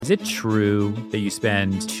Is it true that you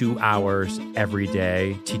spend 2 hours every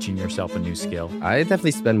day teaching yourself a new skill? I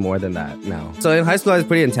definitely spend more than that now. So in high school, I was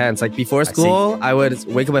pretty intense. Like before school, I would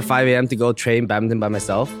wake up at 5 a.m. to go train badminton by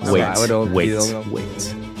myself. Wait.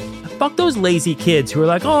 Fuck those lazy kids who are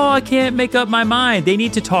like, oh, I can't make up my mind. They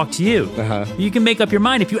need to talk to you. You can make up your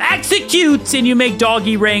mind if you execute and you make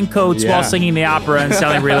doggy raincoats while singing the opera and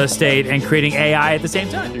selling real estate and creating AI at the same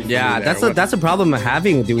time. Yeah, that's a problem of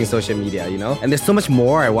having doing social media, you know? And there's so much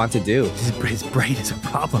more I want to do. His brain is a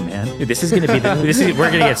problem, man. Dude, this is going to be we're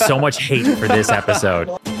going to get so much hate for this episode.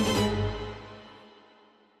 All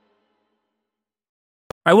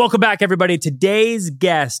right, welcome back, everybody. Today's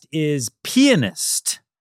guest is pianist,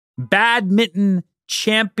 badminton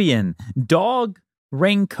champion, dog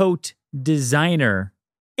raincoat designer,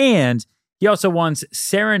 and he also once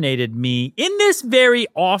serenaded me in this very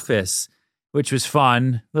office, which was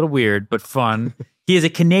fun, a little weird, but fun. He is a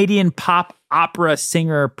Canadian pop opera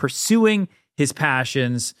singer pursuing his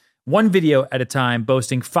passions, one video at a time,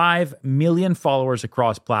 boasting 5 million followers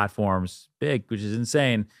across platforms. Big, which is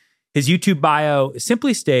insane. His YouTube bio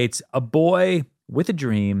simply states, a boy with a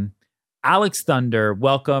dream. Aylex Thunder,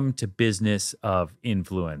 welcome to Business of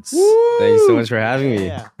Influence. Woo! Thank you so much for having me.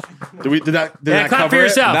 Yeah. Did that clap for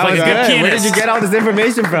yourself. That like was a good good. pianist. Where did you get all this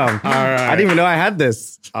information from? All right. I didn't even know I had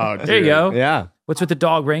this. Oh, dude. There you go. Yeah. What's with the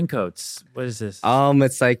dog raincoats? What is this?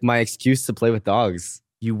 It's like my excuse to play with dogs.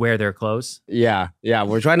 You wear their clothes? Yeah.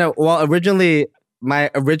 We're trying to, originally,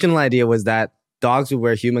 my original idea was that dogs would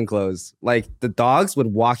wear human clothes. Like the dogs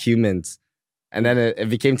would walk humans. And then it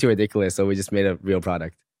became too ridiculous. So we just made a real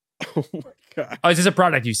product. Oh my God. Oh, is this a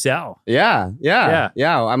product you sell? Yeah.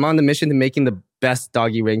 I'm on the mission to making the best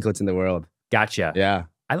doggy raincoats in the world. Gotcha. Yeah.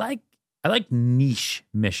 I like niche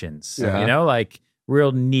missions. Yeah. You know, like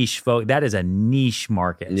real niche folk. That is a niche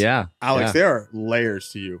market. Yeah. Alex, there are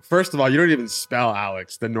layers to you. First of all, you don't even spell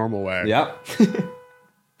Alex the normal way. Yep.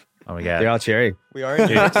 Oh my God. They're all cheering. We are.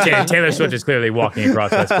 Dude, Taylor Swift is clearly walking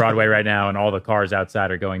across West Broadway right now, and all the cars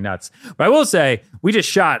outside are going nuts. But I will say, we just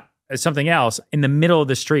shot something else in the middle of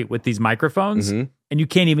the street with these microphones, and you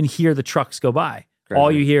can't even hear the trucks go by. Crazy. All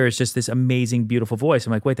you hear is just this amazing, beautiful voice.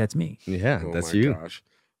 I'm like, wait, that's me. Yeah, Oh that's my you. Gosh.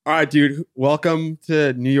 All right, dude. Welcome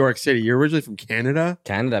to New York City. You're originally from Canada?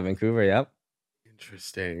 Canada, Vancouver, yep.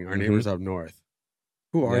 Interesting. Our neighbors up north.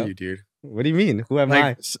 Who are Yep. you, dude? What do you mean? Who am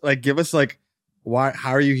I? Like, give us why?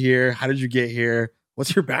 How are you here? How did you get here?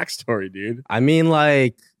 What's your backstory, dude? I mean,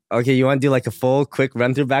 okay, you want to do like a full, quick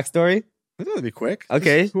run-through backstory? That'll be quick.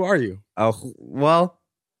 Okay. Who are you? Oh, well,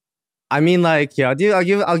 I mean, I'll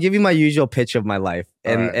give you my usual pitch of my life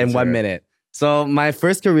in 1 minute. So my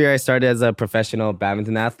first career, I started as a professional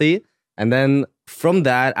badminton athlete. And then from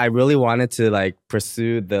that, I really wanted to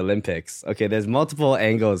pursue the Olympics. Okay, there's multiple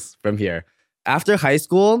angles from here. After high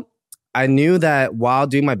school, I knew that while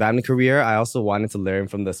doing my badminton career, I also wanted to learn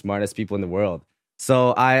from the smartest people in the world.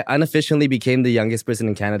 So I unofficially became the youngest person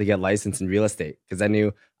in Canada to get licensed in real estate because I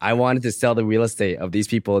knew I wanted to sell the real estate of these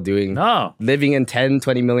people living in $10,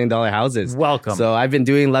 $20 million houses. Welcome. So I've been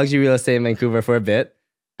doing luxury real estate in Vancouver for a bit.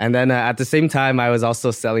 And then at the same time, I was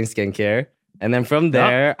also selling skincare. And then from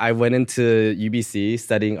there, I went into UBC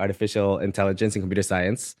studying artificial intelligence and computer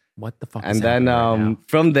science. What the fuck? And then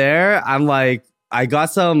from there, I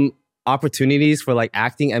got some opportunities for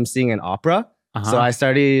acting, emceeing, and opera. So I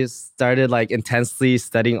started intensely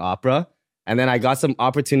studying opera. And then I got some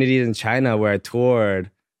opportunities in China where I toured,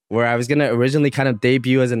 where I was going to originally kind of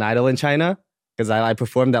debut as an idol in China because I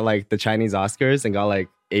performed at the Chinese Oscars and got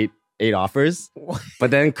eight offers.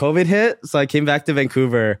 But then COVID hit. So I came back to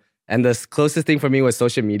Vancouver and the closest thing for me was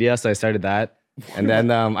social media. So I started that. And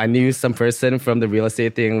then I knew some person from the real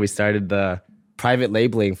estate thing. We started the private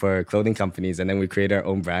labeling for clothing companies. And then we created our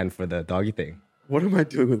own brand for the doggy thing. What am I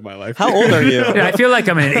doing with my life? How old are you? Yeah, I feel like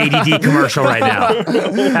I'm in an ADD commercial right now.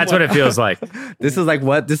 That's what it feels like. This is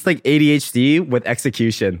This is ADHD with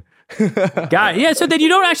execution. Got it. Yeah, so then you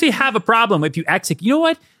don't actually have a problem if you execute. You know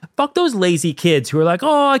what? Fuck those lazy kids who are like,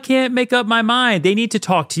 oh, I can't make up my mind. They need to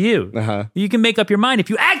talk to you. You can make up your mind if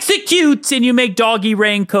you execute and you make doggy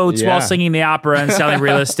raincoats while singing the opera and selling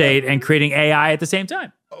real estate and creating AI at the same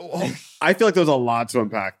time. I feel like there's a lot to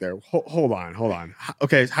unpack there. Hold on.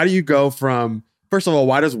 Okay, how do you go from... First of all,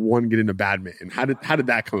 why does one get into badminton? How did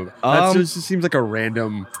that come about? That just seems like a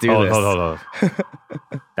random... Hold.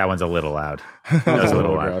 That one's a little loud. That was a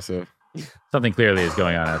little loud. aggressive. Something clearly is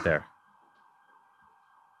going on out there.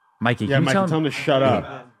 Mikey, Yeah, can you Mike, tell him to shut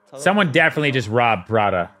up. Someone definitely just robbed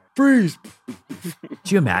Prada. Freeze! Do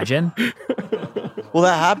you imagine? Well,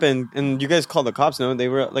 that happened, and you guys called the cops. No, they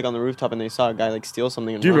were on the rooftop and they saw a guy steal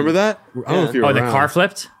something. Do you remember that? I don't know if you were Oh, the around. car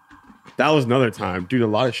flipped? That was another time. Dude, a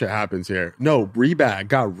lot of shit happens here. No, Rebag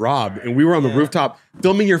got robbed, and we were on the rooftop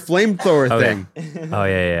filming your flamethrower thing. Oh,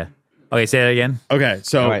 yeah. Okay, say that again. Okay,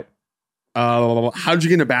 so All right. how did you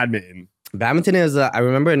get into badminton? Badminton is, I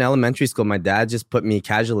remember in elementary school, my dad just put me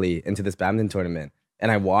casually into this badminton tournament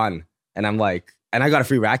and I won. And I'm like, and I got a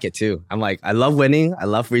free racket too. I'm like, I love winning. I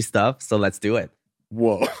love free stuff. So let's do it.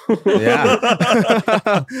 Whoa. Yeah.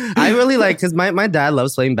 I really like, because my dad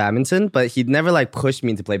loves playing badminton, but he'd never like pushed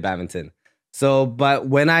me to play badminton. So, but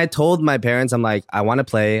when I told my parents, I'm like, I want to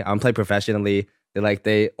play professionally.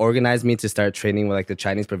 They organized me to start training with like the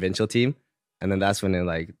Chinese provincial team. And then that's when they're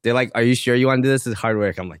like, are you sure you want to do this? It's hard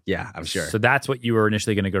work. I'm like, yeah, I'm sure. So that's what you were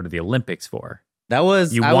initially going to go to the Olympics for. That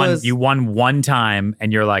was you won one time,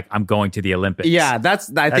 and you're like, I'm going to the Olympics. Yeah,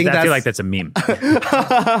 I feel like that's a meme.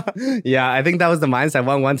 Yeah, I think that was the mindset. I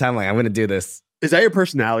won one time, like I'm going to do this. Is that your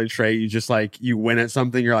personality trait? You just like, you win at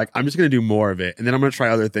something, you're like, I'm just going to do more of it. And then I'm going to try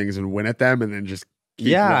other things and win at them and then just keep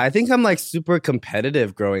going. I think I'm like super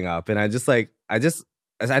competitive growing up. And I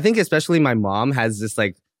think especially my mom has this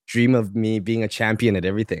like dream of me being a champion at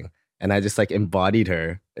everything. And I just like embodied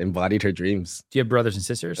her dreams. Do you have brothers and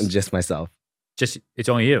sisters? And just myself. It's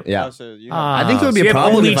only you. Yeah. Oh, so you I think it would be so a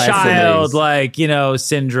problem only if I had child, siblings.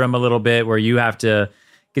 syndrome a little bit where you have to,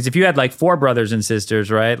 because if you had like 4 brothers and sisters,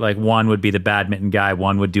 right? Like one would be the badminton guy,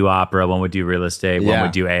 one would do opera, one would do real estate, one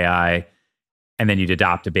would do AI, and then you'd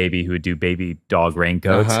adopt a baby who would do baby dog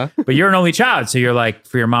raincoats. But you're an only child, so you're like,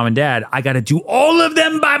 for your mom and dad, I got to do all of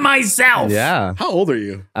them by myself. Yeah. How old are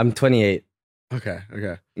you? I'm 28. Okay.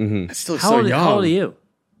 Mm-hmm. That's still How so old, young. how old are you?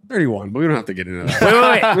 31, but we don't have to get into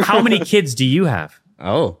that. Wait. How many kids do you have?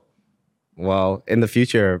 Oh. Well, in the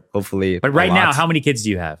future, hopefully. But right a lot. now, how many kids do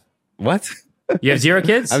you have? What? You have 0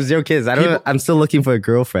 kids? I have 0 kids. I'm still looking for a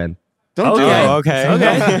girlfriend. Don't do Okay. it.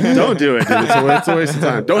 okay. Don't do it, dude. It's a waste of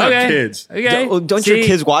time. Don't have kids. Okay. Don't your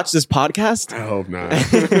kids watch this podcast? I hope not.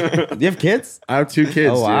 Do you have kids? I have 2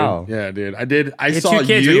 kids, Oh, wow. dude. Yeah, dude. I He had saw 2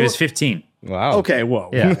 kids you. when he was 15. Wow. Okay, whoa.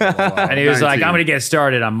 Yeah. Whoa. And he was like, 19. I'm going to get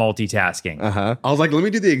started on multitasking. Uh-huh. I was like, let me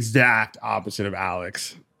do the exact opposite of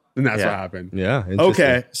Alex. And that's Yeah. what happened. Yeah. Interesting.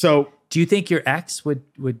 Okay, so Do you think your ex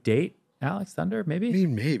would date Aylex Thunder? I Maybe?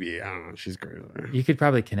 mean, maybe. I don't know. She's great. You could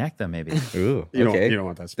probably connect them, maybe. Ooh. You okay. don't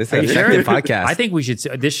want that. This Are you is a sure? podcast. I think we should,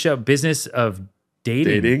 this show, Business of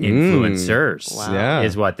Dating, Dating? Influencers, Wow. Yeah.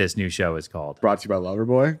 is what this new show is called. Brought to you by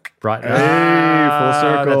Loverboy. Brought, Hey, full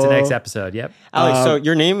circle. That's the next episode. Yep. Alex, so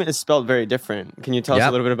your name is spelled very different. Can you tell us Yep.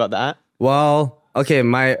 a little bit about that? Well, okay,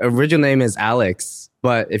 my original name is Alex,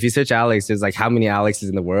 but if you search Alex, there's like how many Alexes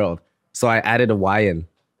in the world? So I added a Y in.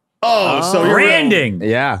 So you're Branding.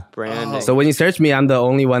 Yeah. Branding. So when you search me, I'm the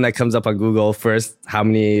only one that comes up on Google first, how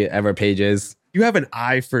many ever pages. you have an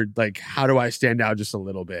eye for like, how do I stand out just a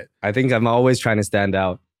little bit? I think I'm always trying to stand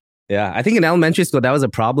out. Yeah. I think in elementary school, that was a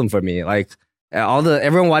problem for me. Like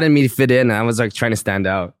everyone wanted me to fit in and I was like trying to stand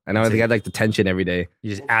out. And I would get like detention every day.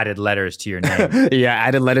 You just added letters to your name. Yeah. I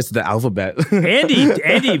added letters to the alphabet.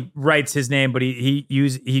 Andy writes his name, but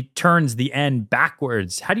he turns the N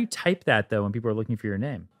backwards. How do you type that though when people are looking for your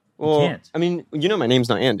name? You Well, can't. I mean, you know my name's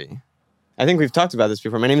not Andy. I think we've talked about this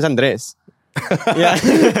before. My name's Andres. Yeah.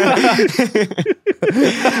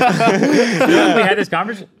 We had this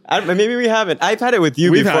conversation. Maybe we haven't. I've had it with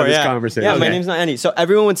you We've before. had this yeah. conversation. Yeah, my Okay. name's not Andy. So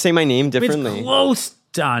everyone would say my name It's differently. close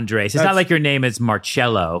to Andres. It's not like your name is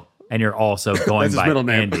Marcello and you're also going That's his by middle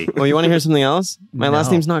name. Andy. Well, you want to hear something else? My last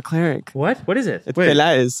No. name's not Cleric. What? What is it? It's Wait.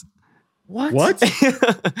 Peláez. What? What?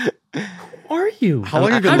 Who are you? How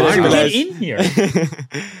long have you How been did you lying? get in here?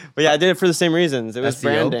 But yeah, I did it for the same reasons. It was SEO?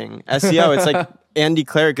 branding. SEO. It's like Andy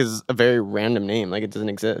Cleric is a very random name. Like it doesn't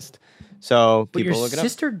exist. So But people your look it up.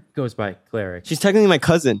 sister goes by Cleric. She's technically my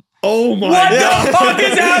cousin. Oh my What God. the fuck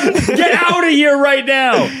is happening? Get out of here right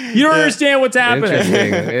now. You don't understand what's happening.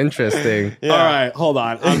 Interesting. Yeah. All right, hold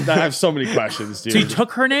on. I have so many questions, dude. So you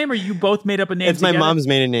took her name or you both made up a name It's my together? mom's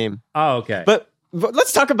maiden name. Oh, okay. But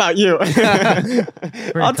let's talk about you.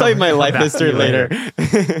 I'll tell you my come life back to history you later.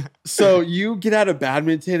 So you get out of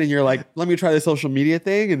badminton and you're like, let me try the social media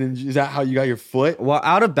thing. And then is that how you got your foot? Well,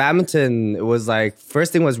 out of badminton, it was like,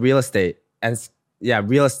 first thing was real estate.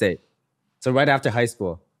 Real estate. So right after high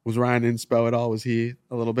school. Was Ryan inspo at all? Was he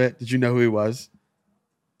a little bit? Did you know who he was?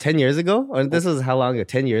 10 years ago? Or this was how long ago?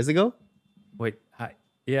 10 years ago? Wait, hi.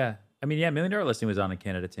 Yeah. I mean, yeah, $1 Million Listing was on in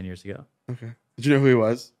Canada 10 years ago. Okay. Did you know who he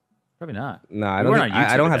was? Probably not. No, I You don't, weren't think, on YouTube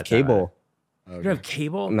I don't at have that time, cable. You don't have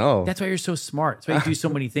cable? No. That's why you're so smart. That's why you do so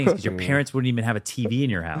many things because your parents wouldn't even have a TV in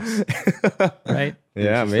your house. Right?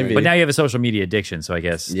 Yeah, maybe. But now you have a social media addiction, so I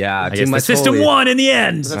guess Yeah, I too guess the much system holy. won in the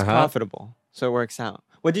end. That's profitable. So it works out.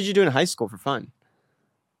 What did you do in high school for fun?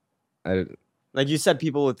 Like you said,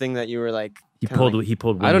 people would think that you were like He pulled wings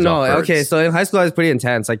I don't know. off birds. Okay, so in high school I was pretty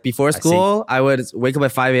intense. Like before school, I would wake up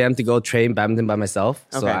at 5 a.m. to go train badminton by myself.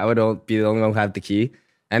 So Okay. I would be the only one who had the key.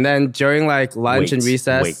 And then during like lunch and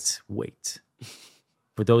recess, Wait.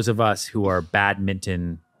 For those of us who are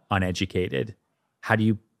badminton uneducated, how do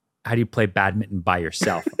you play badminton by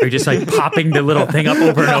yourself? Are you just like popping the little thing up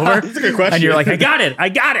over and over? That's a good question. And you're like, I got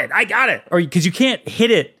it. Or because you can't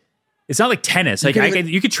hit it. It's not like tennis. Like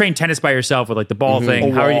you could train tennis by yourself with like the ball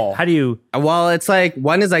thing. How do you? well, it's like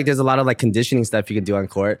one is like there's a lot of like conditioning stuff you can do on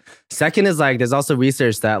court. Second is like there's also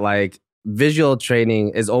research that like visual training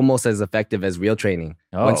is almost as effective as real training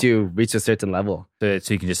once you reach a certain level. So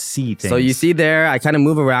you can just see things. So you see there, I kind of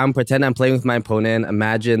move around, pretend I'm playing with my opponent,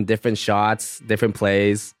 imagine different shots, different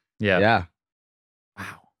plays. Yeah. Wow.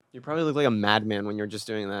 You probably look like a madman when you're just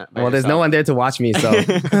doing that. Well, there's no one there to watch me, so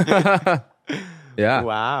yeah.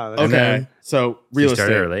 Wow. Okay. then- So real You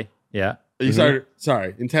started estate. early. Yeah. You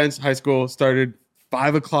started, intense high school, started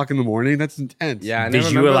 5 o'clock in the morning. That's intense. Yeah, and I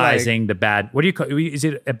remember, Visualizing the bad. What do you call? Is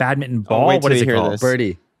it a badminton ball? wait till What is you it hear called? this.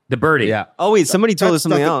 birdie. The birdie. Yeah. Oh wait, somebody told us That's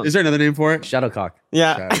something not the- else. Is there another name for it? Shuttlecock.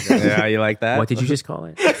 Yeah. Yeah, you like that? What did you just call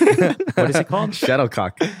it? What is it called?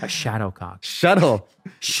 Shuttlecock. A shadowcock. Shuttle.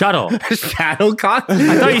 Shuttle. Shadowcock?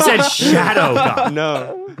 I thought you said shadowcock.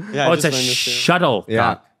 No. Yeah. Oh, I it's a just learned this too. shuttlecock.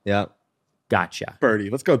 Yeah. Yeah. Gotcha. Birdie.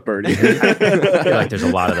 Let's go with Birdie. I feel like there's a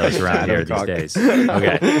lot of those around here these Shadowcock. days.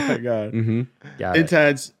 Okay. Oh my God. Mm-hmm. Got it.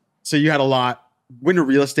 Intense. So you had a lot. Went to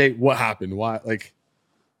real estate. What happened? Why? Like,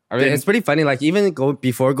 I mean, it's pretty funny. Like even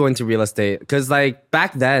before going to real estate, because like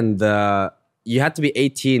back then you had to be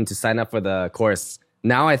 18 to sign up for the course.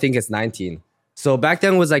 Now I think it's 19. So back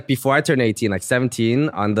then was like before I turned 18, like 17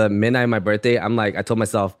 on the midnight of my birthday. I told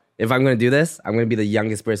myself if I'm gonna do this, I'm gonna be the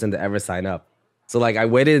youngest person to ever sign up. So like I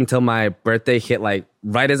waited until my birthday hit like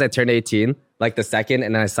right as I turned 18, like the second,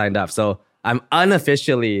 and then I signed up. So I'm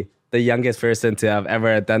unofficially the youngest person to have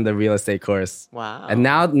ever done the real estate course. Wow. And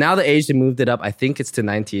now the age they moved it up, I think it's to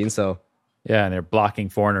 19. So Yeah, and they're blocking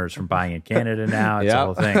foreigners from buying in Canada now. It's Yeah. a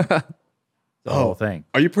whole thing. It's a whole thing.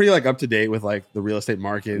 are you pretty like up to date with like the real estate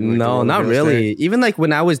market? and, like, the no, world of not real really. estate? Even like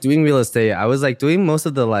when I was doing real estate, I was like doing most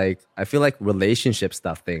of the like, I feel like relationship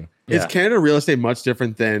stuff thing. Is Yeah. Canada real estate much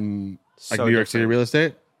different than like So New York City different. real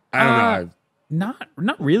estate? I don't know.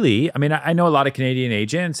 Not really. I mean, I know a lot of Canadian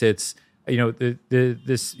agents. It's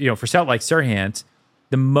this for Salt Lake Sirhant,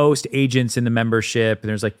 the most agents in the membership, and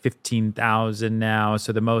there's like 15,000 now.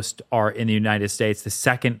 So the most are in the United States. The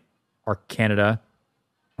second are Canada,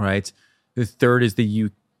 right? The third is the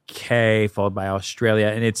UK, followed by Australia,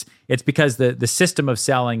 and it's because the system of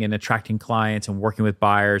selling and attracting clients and working with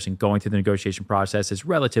buyers and going through the negotiation process is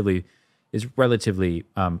relatively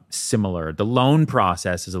similar. The loan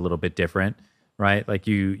process is a little bit different, right? Like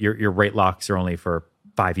your rate locks are only for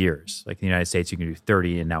 5 years. Like in the United States, you can do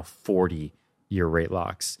 30 and now 40-year rate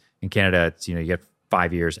locks. In Canada, it's you get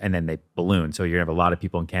 5 years and then they balloon. So you're gonna have a lot of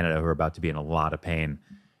people in Canada who are about to be in a lot of pain,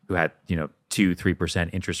 who had 2-3%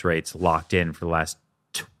 interest rates locked in for the last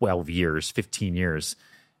 12 years, 15 years,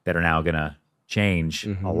 that are now gonna change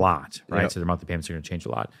a lot, right? Yep. So their monthly payments are gonna change a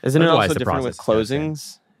lot. Isn't it Otherwise, also the different with process is the same.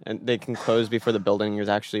 closings? And they can close before the building is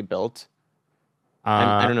actually built.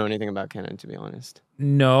 I don't know anything about Canada, to be honest.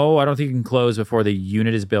 No, I don't think you can close before the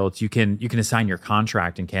unit is built. You can assign your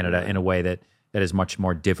contract in Canada in a way that is much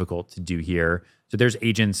more difficult to do here. So there's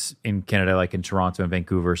agents in Canada, like in Toronto and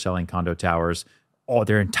Vancouver, selling condo towers. All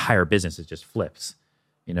their entire business is just flips,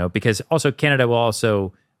 because also Canada will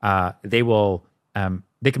also they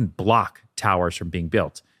can block towers from being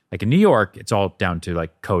built. Like in New York, it's all down to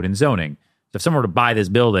like code and zoning. So if someone were to buy this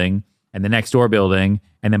building and the next door building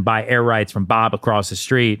and then buy air rights from Bob across the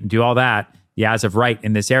street and do all that, the as of right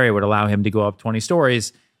in this area would allow him to go up 20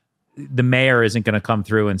 stories. The mayor isn't going to come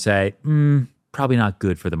through and say, probably not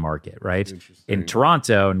good for the market, right? In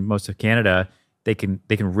Toronto and most of Canada, they can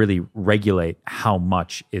really regulate how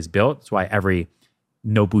much is built. That's why every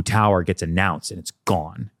Nobu Tower gets announced and it's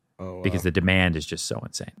gone. Oh, wow. Because the demand is just so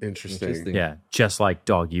insane. Interesting. Yeah, just like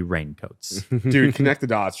doggy raincoats. Dude, connect the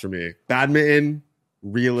dots for me. Badminton,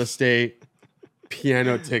 real estate,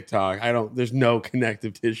 piano, TikTok. There's no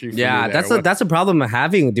connective tissue for Yeah, me there. that's a problem of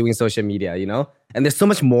having doing social media, And there's so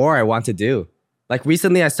much more I want to do. Like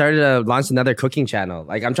recently I started to launch another cooking channel.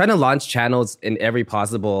 Like I'm trying to launch channels in every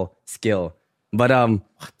possible skill. But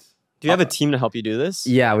Do you have a team to help you do this?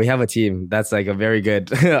 yeah, we have a team that's like a very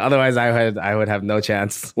good. Otherwise I would have no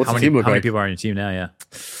chance. What's How the many team look like? people are on your team now? Yeah.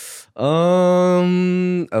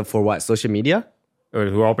 For what? Social media? Or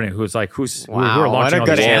who are opening? Who are Wow, what launching a all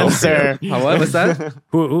good these channels for you? answer. What was that?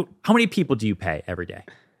 How many people do you pay every day?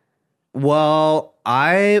 Well,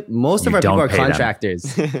 Most of You our people don't are pay them. contractors.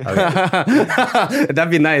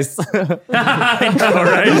 That'd be nice. I know,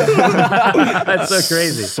 right? That's so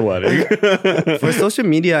crazy. Sweating. For social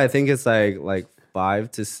media, I think it's like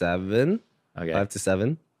 5 to 7. Okay. 5 to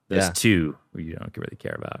 7. There's Yeah. 2 you don't really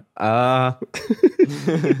care about.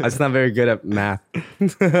 I'm just not very good at math.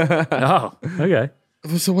 Oh, okay.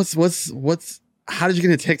 So what's how did you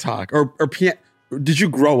get into TikTok or piano? Did you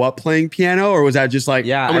grow up playing piano, or was that just like,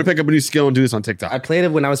 Yeah, I'm gonna pick up a new skill and do this on TikTok? I played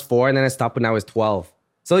it when I was 4 and then I stopped when I was 12.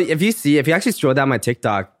 So if you actually scroll down my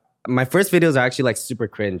TikTok, my first videos are actually like super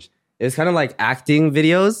cringe. It was kind of like acting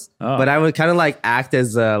videos, but I would kind of like act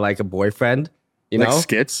as like a boyfriend, you like know?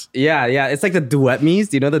 skits? Yeah. It's like the duet me's.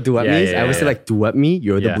 Do you know the duet Yeah, me's? yeah, I would say like duet me,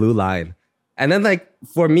 you're the Yeah. blue line. And then like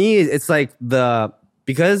for me, it's like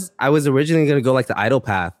because I was originally gonna go like the idol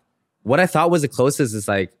path, what I thought was the closest is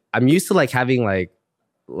like I'm used to like having like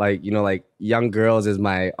young girls as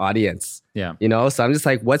my audience. Yeah. You know? So I'm just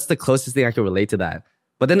like, what's the closest thing I can relate to that?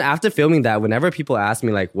 But then after filming that, whenever people ask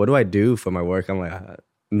me like, what do I do for my work? I'm like,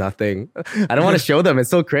 nothing. I don't want to show them. It's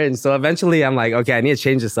so cringe. So eventually I'm like, okay, I need to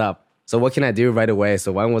change this up. So what can I do right away?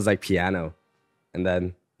 So one was like piano. And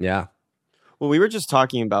then, yeah. Well, we were just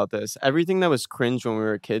talking about this. Everything that was cringe when we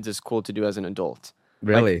were kids is cool to do as an adult.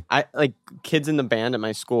 Really? Like kids in the band at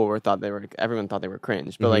my school everyone thought they were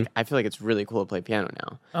cringe, but like I feel like it's really cool to play piano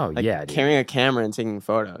now. Oh, Like yeah, dude. carrying a camera and taking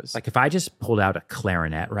photos. Like if I just pulled out a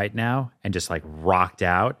clarinet right now and just like rocked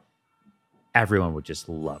out, everyone would just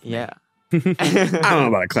love me. yeah. I don't know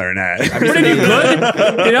about a clarinet. Pretty good.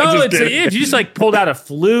 You know, just kidding. if you just like pulled out a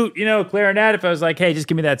flute, you know, clarinet, if I was like, hey, just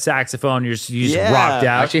give me that saxophone, you just Yeah. rocked I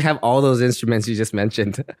out. actually have all those instruments you just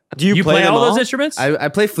mentioned. Do you, You play them all those instruments? I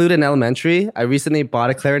play flute in elementary. I recently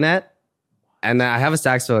bought a clarinet. And I have a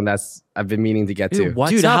saxophone I've been meaning to get to. Dude,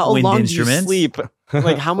 what's Dude, up, how wind long instruments? do you sleep?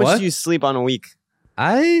 Like how much What? do you sleep on a week?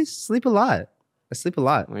 I sleep a lot.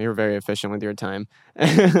 Well, you're very efficient with your time.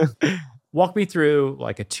 Walk me through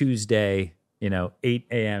like a Tuesday, 8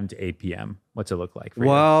 a.m. to 8 p.m. What's it look like for you?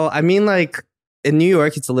 Well, I mean, like in New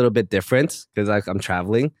York, it's a little bit different because like I'm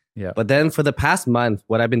traveling. Yeah. But then for the past month,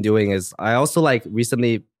 what I've been doing is I also like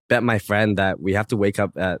recently bet my friend that we have to wake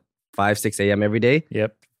up at 5, 6 a.m. every day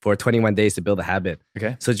Yep. for 21 days to build a habit.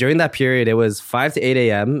 Okay. So during that period, it was 5 to 8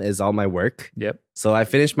 a.m. is all my work. Yep. So I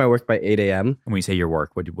finished my work by 8 a.m. And when you say your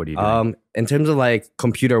work, what are you doing? In terms of like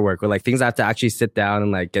computer work or like things I have to actually sit down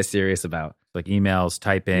and like get serious about. Like emails,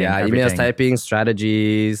 typing. Yeah, everything. emails, typing,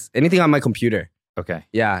 strategies, anything on my computer. Okay.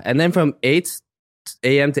 Yeah. And then from 8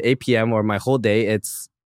 a.m. to 8 p.m. or my whole day, it's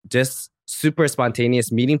just super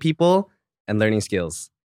spontaneous meeting people and learning skills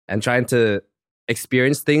and trying to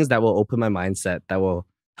experience things that will open my mindset, that will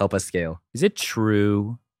help us scale. Is it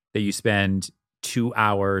true that you spend 2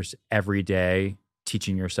 hours every day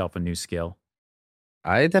teaching yourself a new skill?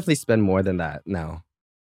 I definitely spend more than that now.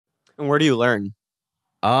 And where do you learn?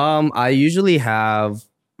 I usually have,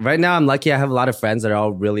 right now I'm lucky I have a lot of friends that are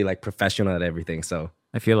all really like professional at everything. So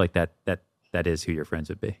I feel like that is who your friends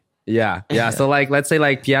would be. yeah. So like, let's say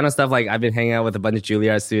like piano stuff, like I've been hanging out with a bunch of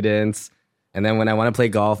Juilliard students. And then when I want to play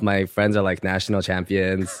golf, my friends are like national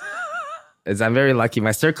champions. I'm very lucky.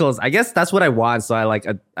 My circles, I guess that's what I want. So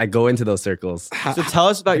I go into those circles. So tell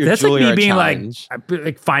us about your That's like me Juilliard being challenge.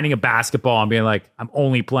 like finding a basketball and being like, I'm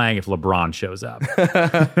only playing if LeBron shows up.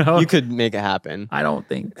 You could make it happen. I don't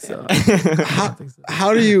think so.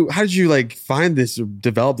 How did you like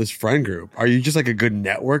develop this friend group? Are you just like a good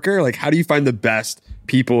networker? Like, how do you find the best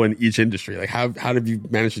people in each industry? Like, how did you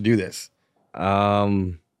manage to do this?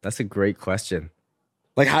 That's a great question.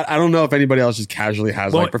 Like, I don't know if anybody else just casually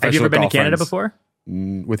has like professional have you ever been to golf Canada friends. before?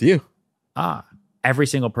 With you? Every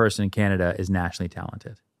single person in Canada is nationally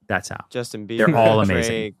talented. That's how. Justin Bieber. They're all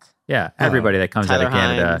amazing. Drake. Yeah, everybody that comes Tyler out of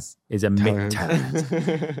Canada Hines.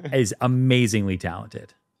 is amazingly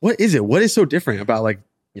talented. What is it? What is so different about like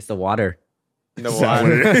It's the water. The Is that water.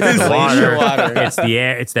 what it is? The Water, water. it's the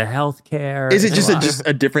air, it's the healthcare. Is it just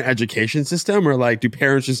a different education system, or like do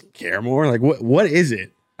parents just care more? Like what is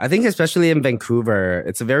it? I think especially in Vancouver,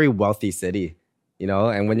 it's a very wealthy city,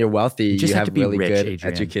 and when you're wealthy, just you have have to be really rich, good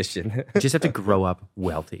Adrian. education. You just have to grow up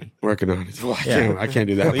wealthy. Working on it. Well, Yeah. I can't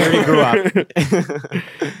do that. You already grew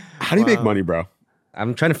up. How do you make money, bro?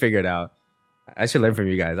 I'm trying to figure it out. I should learn from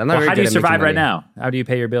you guys. I'm not Well, very how do good you at making survive right money. now? How do you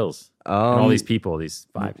pay your bills? And all these people, these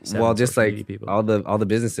 5, 7, Well, just 80 like people. all the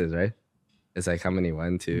businesses, right? It's like how many?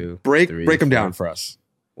 1, 2, Break 3, them 4. down for us.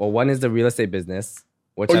 Well, one is the real estate business,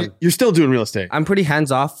 which Oh, you're still doing real estate. I'm pretty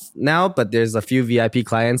hands off now, but there's a few VIP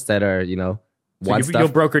clients that are, So want you'll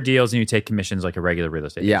stuff. broker deals and you take commissions like a regular real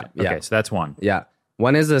estate Yeah, agent. yeah. Okay, so that's one. Yeah.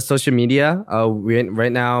 One is the social media.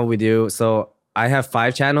 Right now we do. So I have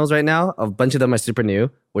 5 channels right now. A bunch of them are super new,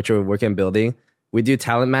 which we're working on building. We do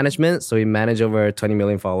talent management. So we manage over 20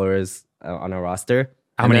 million followers on our roster.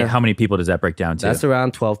 How many people does that break down to? That's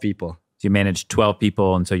around 12 people. So you manage 12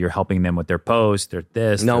 people, and so you're helping them with their posts, their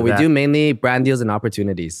this. No, their we that. do mainly brand deals and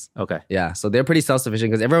opportunities. Okay. Yeah, so they're pretty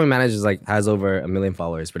self-sufficient because everyone manages has over 1 million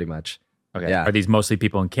followers pretty much. Okay. Yeah. Are these mostly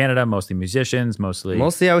people in Canada, mostly musicians, mostly?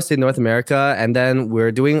 Mostly I would say North America, and then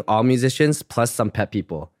we're doing all musicians plus some pet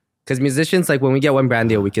people. Because musicians, when we get one brand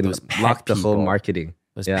deal, we can lock the whole marketing.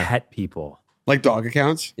 Those pet people. Like dog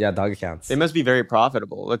accounts? Yeah, dog accounts. They must be very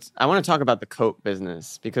profitable. I want to talk about the coat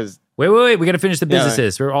business because Wait. We got to finish the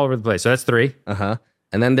businesses. We're all over the place. So that's 3. Uh-huh.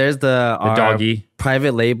 And then there's the doggy.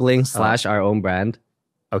 private labeling / our own brand.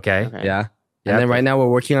 Okay. Yeah. And then right now we're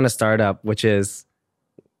working on a startup, which is,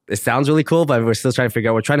 it sounds really cool, but we're still trying to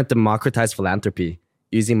figure out, we're trying to democratize philanthropy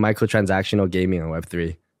using microtransactional gaming on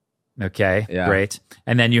Web3. Okay. Yeah. Great.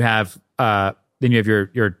 And then you have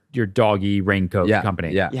your doggy raincoat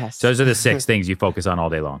company. Yeah. yes, So those are the 6 things you focus on all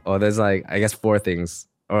day long. Oh, there's I guess 4 things.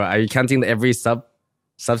 Or are you counting every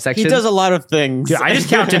subsection? he does a lot of things. Dude, I just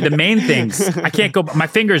counted the main things. I can't go. My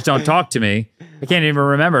fingers don't talk to me. I can't even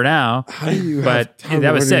remember now. How do you But have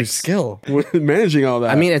that was time to 6. skill with managing all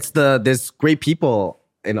that? I mean, there's great people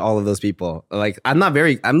in all of those people.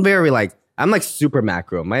 I'm super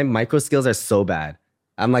macro. My micro skills are so bad.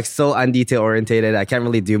 I'm so undetail orientated. I can't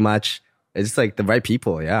really do much. It's just the right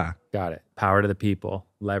people. Yeah. Got it. Power to the people.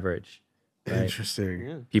 Leverage. Right? Interesting.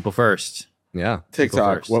 Yeah. People first. Yeah.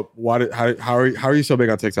 TikTok. People How are you so big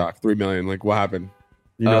on TikTok? 3 million. What happened?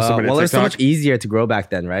 You know somebody well, at it's so TikTok? much easier to grow back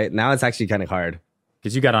then, right? Now it's actually kind of hard.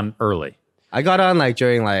 Because you got on early, I got on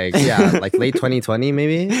during late 2020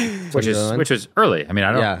 maybe, which was early. I mean,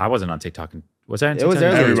 Yeah. I wasn't on TikTok. Was I on it TikTok? was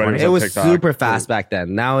early. Everybody was It on was TikTok. super fast back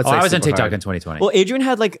then. Now it's I was on super TikTok hard. in 2020. Well, Adrian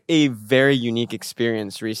had a very unique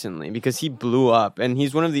experience recently because he blew up, and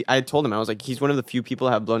he's one of the. I told him I was he's one of the few people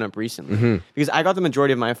that have blown up recently because I got the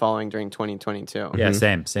majority of my following during 2022. yeah,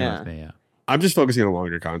 same Yeah. with me. Yeah. I'm just focusing on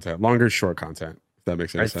longer short content. If that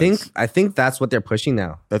makes any sense. I think that's what they're pushing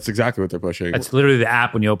now. That's exactly what they're pushing. That's literally the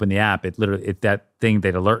app. When you open the app,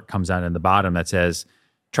 that alert comes on in the bottom that says,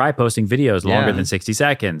 "Try posting videos longer Yeah. than 60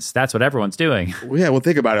 seconds." That's what everyone's doing. Well,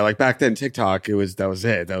 think about it. Back then, TikTok, that was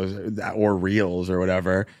it. That was or Reels or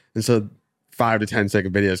whatever. And so 5 to 10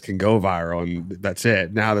 second videos can go viral, and that's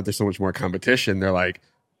it. Now that there's so much more competition, they're like,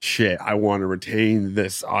 "Shit, I want to retain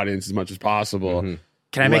this audience as much as possible."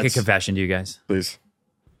 Can I make a Let's- confession to you guys? Please.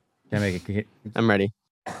 Can I make a? I'm ready.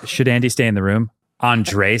 Should Andy stay in the room?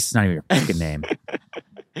 Andres, it's not even your fucking name.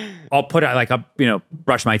 I'll put I'll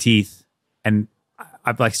brush my teeth, and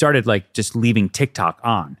I've started just leaving TikTok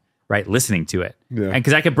on, right? Listening to it. Yeah. And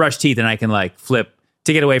because I can brush teeth and I can flip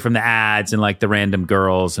to get away from the ads and the random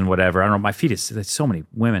girls and whatever. I don't know. My feed there's so many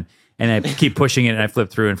women. And I keep pushing it and I flip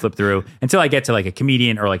through until I get to a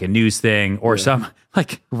comedian or a news thing or some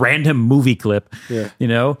random movie clip,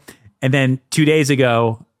 And then 2 days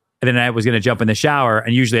ago, and then I was going to jump in the shower,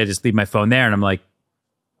 and usually I just leave my phone there, and I'm like,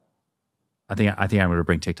 I think I'm going to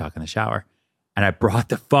bring TikTok in the shower. And I brought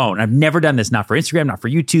the phone. I've never done this, not for Instagram, not for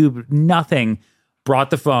YouTube, nothing. Brought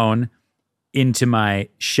the phone into my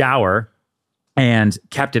shower and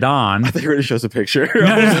kept it on. I think you already shows a picture.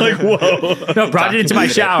 I was whoa. No, brought it into my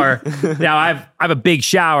shower. Now I have a big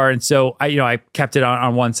shower, and so I kept it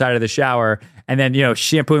on one side of the shower, and then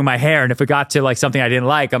shampooing my hair. And if it got to something I didn't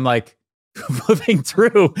like, I'm flipping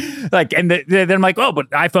through, and then I'm like, oh, but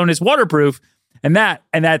iPhone is waterproof, and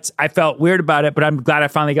that's I felt weird about it, but I'm glad I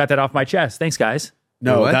finally got that off my chest. Thanks, guys.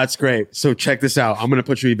 No, What? that's great. So check this out. I'm going to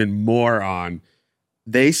put you even more on.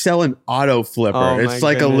 They sell an auto flipper. Oh, my It's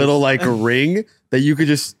a goodness. little ring that you could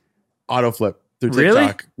just auto flip through Really?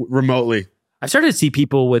 TikTok remotely. I started to see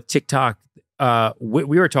people with TikTok. We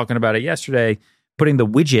were talking about it yesterday, putting the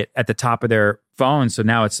widget at the top of their phone. So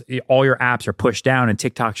now it's all your apps are pushed down, and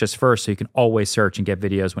TikTok's just first, so you can always search and get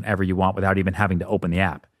videos whenever you want without even having to open the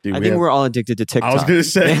app. Dude, I think we're all addicted to TikTok. I was going to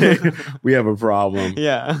say we have a problem.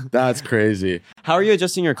 Yeah. That's crazy. How are you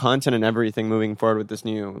adjusting your content and everything moving forward with this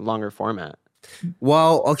new longer format?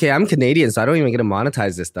 Well, okay, I'm Canadian, so I don't even get to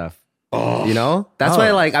monetize this stuff. Oh, That's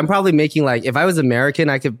why I'm probably making if I was American,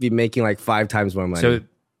 I could be making 5 times more money. So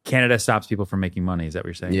Canada stops people from making money. Is that what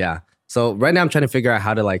you're saying? yeah. So right now I'm trying to figure out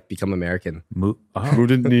how to become American. Oh. moved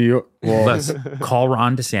to New York. Well, Let's call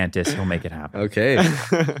Ron DeSantis. He'll make it happen. Okay.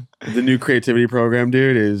 the new creativity program,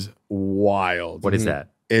 dude, is wild. What is that?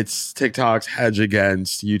 It's TikTok's hedge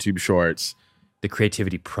against YouTube Shorts. The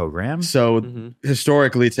creativity program? So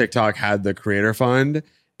historically, TikTok had the creator fund,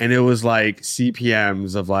 and it was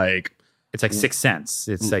CPMs of It's 6 cents.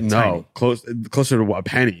 It's no tiny. closer to a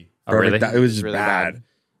penny. Oh, really? It was just Really bad. bad.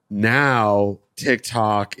 Now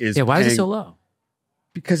TikTok is Yeah, why is it paying- so low?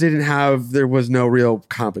 Because there was no real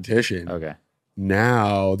competition. Okay.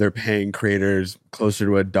 Now they're paying creators closer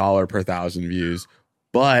to $1 per 1,000 views,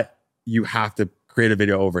 but you have to create a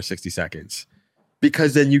video over 60 seconds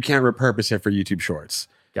because then you can't repurpose it for YouTube Shorts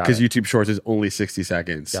because YouTube Shorts is only 60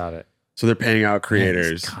 seconds. Got it. So they're paying out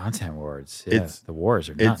creators. Man, content wars. Yeah, the wars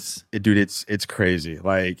are nuts. It's crazy.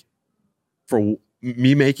 Like for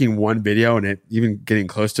me making one video and it even getting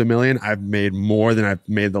close to 1 million, I've made more than I've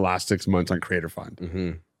made the last 6 months on Creator Fund.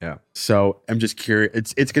 Mm-hmm. Yeah. So I'm just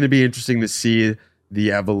curious. It's going to be interesting to see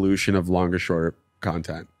the evolution of longer, shorter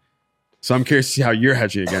content. So I'm curious to see how you're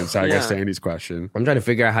hedging against that, I guess, to Andy's question. I'm trying to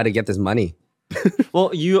figure out how to get this money. Well,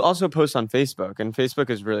 you also post on Facebook, and Facebook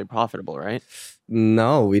is really profitable, right?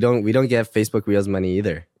 No, we don't get Facebook Reels money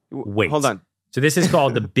either. Wait. Hold on. So this is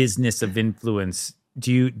called the business of influence.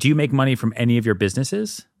 Do you make money from any of your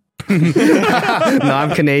businesses? No,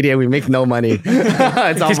 I'm Canadian. We make no money.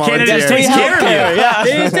 It's all Because Canada volunteer. just takes care of you. Yeah.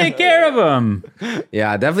 They just take care of them.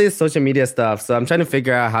 Yeah, definitely social media stuff. So I'm trying to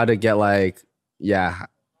figure out how to get whether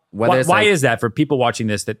Why is that for people watching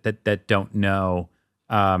this that don't know?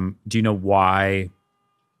 Do you know why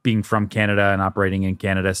being from Canada and operating in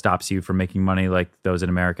Canada stops you from making money like those in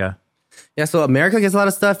America? Yeah, so America gets a lot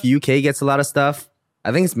of stuff. UK gets a lot of stuff.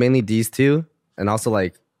 I think it's mainly these two, and also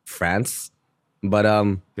like France. But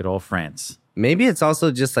Good old France. maybe it's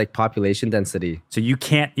also just like population density. So you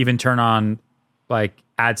can't even turn on like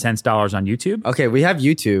AdSense dollars on YouTube? Okay, we have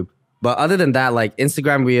YouTube, but other than that, like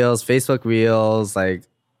Instagram Reels, Facebook Reels, You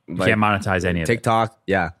can't monetize any of it. TikTok,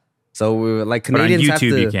 yeah. So we like But on Canadians have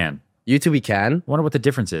YouTube to. you can. YouTube we can. I wonder what the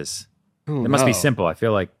difference is. It must be simple. I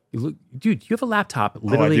feel like, dude, you have a laptop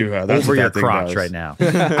literally do have. That's over what your that thing crotch does. right now.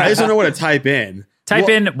 I just don't know what to type in. Type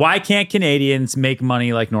in, why can't Canadians make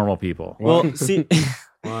money like normal people? Well, see,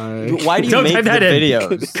 why do you Don't make type the that in.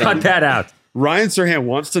 videos? Cut that out. Ryan Serhant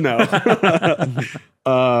wants to know.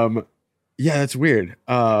 Yeah, that's weird.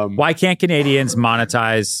 Why can't Canadians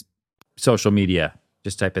monetize social media?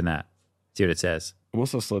 Just type in that. See what it says. I'm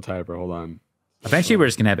also a slow typer. Hold on. Eventually, we're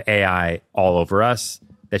just going to have AI all over us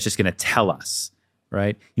that's just going to tell us,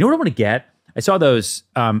 right? You know what I want to get? I saw those.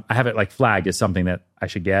 I have it like flagged as something that I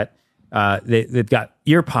should get. They've got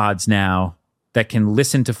ear pods now that can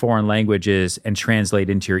listen to foreign languages and translate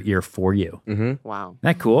into your ear for you. Wow. Isn't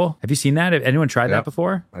that cool? Have you seen that? Have anyone tried that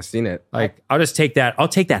before? I've seen it. Like, I'll just take that. I'll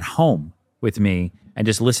take that home with me and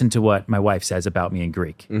just listen to what my wife says about me in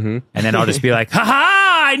Greek. And then I'll just be like, ha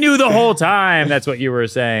ha, I knew the whole time that's what you were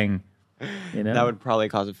saying. You know? That would probably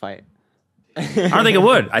cause a fight. I don't think it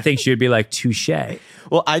would. I think she would be like, touche.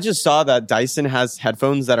 Well, I just saw that Dyson has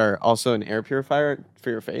headphones that are also an air purifier for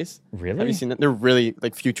your face. Really? Have you seen that? They're really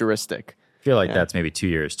like futuristic. I feel like that's maybe 2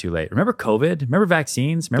 years too late. Remember COVID? Remember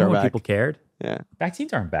vaccines? Remember when Throwback. people cared? Yeah.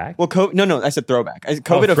 Vaccines aren't back. Well, no, I said throwback.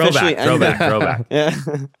 COVID officially ended. Throwback. Yeah.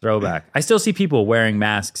 Throwback. I still see people wearing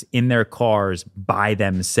masks in their cars by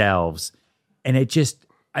themselves. And it just,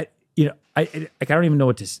 I don't even know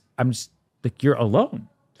what to, I'm just like, you're alone.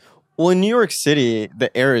 Well, in New York City,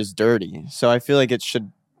 the air is dirty, so I feel like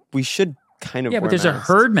we should kind of. Yeah, wear but there's masks.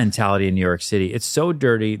 a herd mentality in New York City. It's so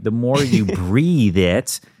dirty. The more you breathe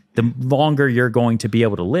it, the longer you're going to be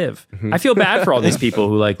able to live. I feel bad for all these people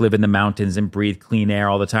who like live in the mountains and breathe clean air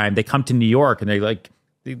all the time. They come to New York and they're like,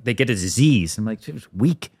 they get a disease. I'm like, it's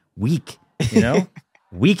weak, you know,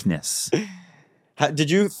 weakness. Did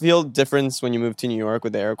you feel difference when you moved to New York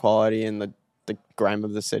with the air quality and the grime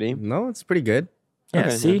of the city? No, it's pretty good. Yeah.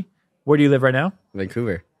 Okay, See, yeah. where do you live right now?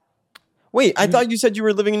 Vancouver. Wait, I thought you said you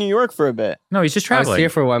were living in New York for a bit. No, he's just I was traveling. here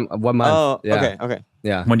for one month. Oh, yeah. okay.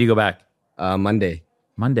 Yeah. When do you go back? Monday.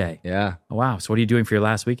 Monday. Yeah. Oh, wow. So what are you doing for your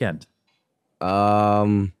last weekend?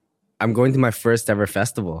 I'm going to my first ever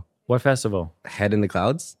festival. What festival? Head in the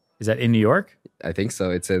Clouds. Is that in New York? I think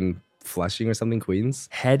so. It's in Flushing or something, Queens.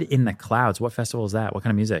 Head in the Clouds. What festival is that? What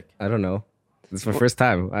kind of music? I don't know. It's my first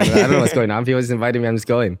time. I don't know what's going on. People just invited me. I'm just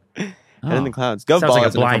going. Head in the clouds. Go Sounds like a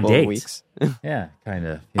balls in a blind couple of date. weeks. Yeah, kind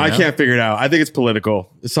of. I can't figure it out. I think it's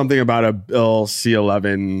political. It's something about a Bill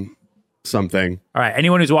C11 something. All right.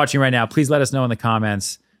 Anyone who's watching right now, please let us know in the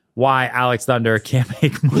comments why Aylex Thunder can't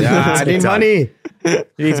make money. Yeah, on I need TikTok. money.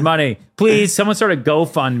 He needs money. Please, someone start a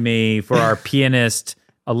GoFundMe for our pianist,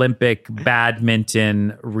 Olympic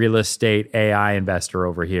badminton, real estate AI investor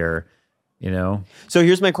over here. You know? So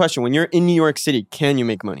here's my question: when you're in New York City, can you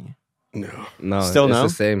make money? No, Still it's no? the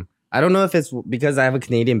same. I don't know if it's because I have a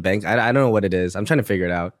Canadian bank. I don't know what it is. I'm trying to figure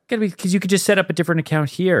it out. Because you could just set up a different account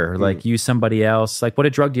here, or like use somebody else. Like what do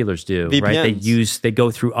drug dealers do? Right? VPNs. They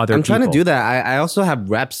go through other I'm people. trying to do that. I also have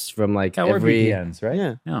reps from like Or every. VPNs,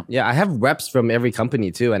 right? Yeah. Yeah, I have reps from every company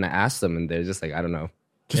too, and I asked them, and they're just like, I don't know.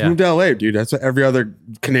 Just move to LA, dude. That's what every other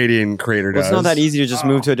Canadian creator does. It's not that easy to just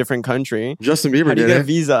move to a different country. Justin Bieber How do you did get a it.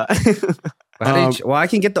 visa? Well, I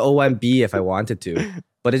can get the OMB if I wanted to,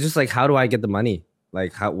 but it's just like, how do I get the money?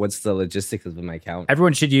 Like, what's the logistics of my account?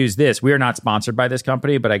 Everyone should use this. We are not sponsored by this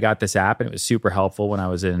company, but I got this app and it was super helpful when I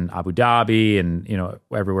was in Abu Dhabi and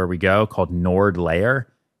everywhere we go, called NordLayer,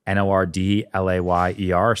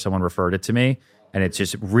 NordLayer. Someone referred it to me, and it's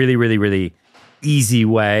just really, really, really easy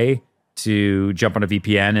way to jump on a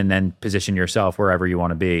VPN and then position yourself wherever you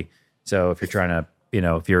want to be. So if you're trying to,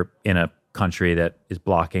 if you're in a country that is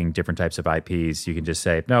blocking different types of IPs, you can just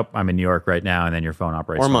say, nope, I'm in New York right now, and then your phone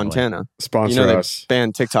operates. Or normally. Montana. Sponsor us. They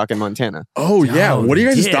banned TikTok in Montana. Oh, yeah. What are you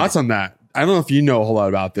guys' did. thoughts on that? I don't know if you know a whole lot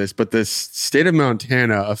about this, but the state of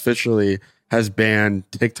Montana officially has banned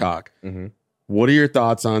TikTok. Mm-hmm. What are your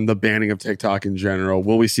thoughts on the banning of TikTok in general?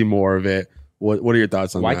 Will we see more of it? What are your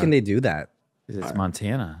thoughts on that? Why can they do that? It's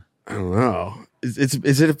Montana. I don't know.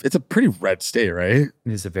 It's a pretty red state, right?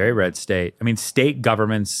 It is a very red state. I mean, state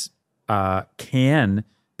governments can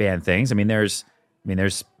ban things. I mean, there's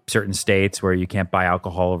certain states where you can't buy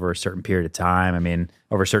alcohol over a certain period of time. I mean,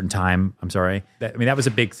 over a certain time. I'm sorry. That was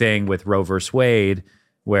a big thing with Roe versus Wade,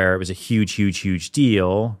 where it was a huge, huge, huge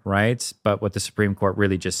deal, right? But what the Supreme Court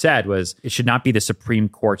really just said was it should not be the Supreme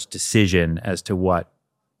Court's decision as to what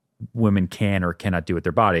women can or cannot do with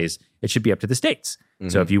their bodies. It should be up to the states. Mm-hmm.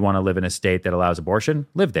 So if you want to live in a state that allows abortion,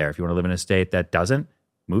 live there. If you want to live in a state that doesn't,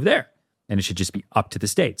 move there. And it should just be up to the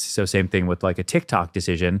states. So same thing with like a TikTok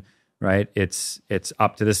decision, right? It's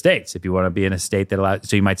up to the states. If you want to be in a state that allows,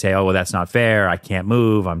 so you might say, oh, well, that's not fair. I can't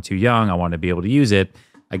move. I'm too young. I want to be able to use it.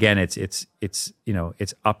 Again, it's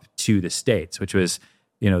up to the states, which was,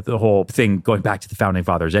 the whole thing going back to the founding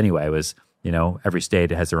fathers anyway was, every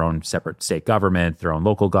state has their own separate state government, their own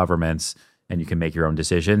local governments, and you can make your own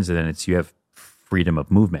decisions. And then you have freedom of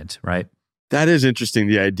movement, right? That is interesting.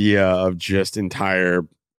 The idea of just entire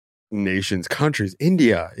nations, countries.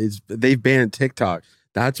 India they've banned TikTok.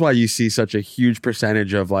 That's why you see such a huge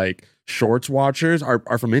percentage of like shorts watchers are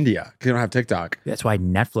from India. They don't have TikTok. That's why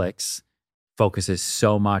Netflix focuses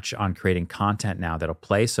so much on creating content now that'll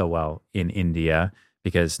play so well in India,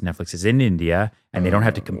 because Netflix is in India and they don't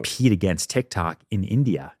have to compete against TikTok in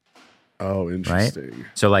India. Oh, interesting. Right?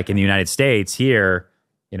 So like in the United States here,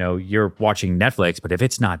 you're watching Netflix, but if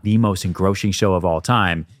it's not the most engrossing show of all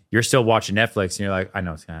time, you're still watching Netflix and you're like, I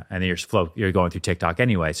know it's gonna, and then you're going through TikTok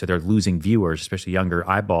anyway. So they're losing viewers, especially younger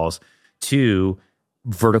eyeballs, to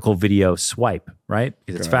vertical video swipe, right?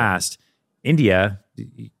 Because it's fast. India,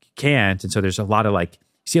 you can't. And so there's a lot of like,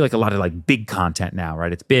 you see like a lot of like big content now,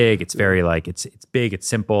 right? It's big. It's very like, it's big. It's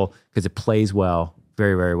simple because it plays well,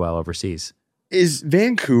 very, very well overseas. Is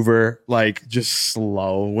Vancouver like just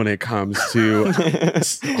slow when it comes to?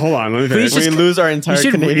 Hold on, let me finish. We lose our entire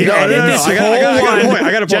Canadian. No, this I got a point.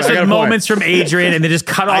 I got a point. Just I got with a moments from Adrian and then just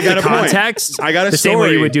cut off the context. I got a the story. same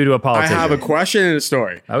way you would do to a I politician. have a question and a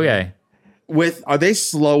story. Okay. Are they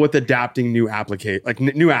slow with adapting new new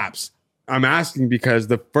apps? I'm asking because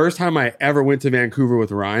the first time I ever went to Vancouver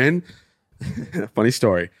with Ryan, funny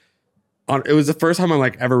story. It was the first time I'm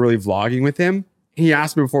like ever really vlogging with him. He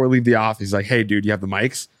asked me before we leave the office, he's like, hey, dude, you have the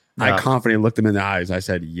mics? Yeah. I confidently looked him in the eyes. I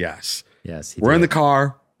said, yes. Yes. We're in the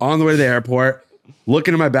car on the way to the airport,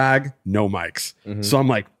 looking in my bag, no mics. Mm-hmm. So I'm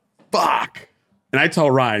like, fuck. And I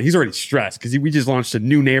tell Ryan, he's already stressed because we just launched a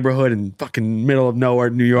new neighborhood in fucking middle of nowhere,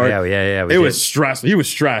 New York. Yeah. It was stressful. He was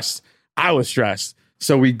stressed. I was stressed.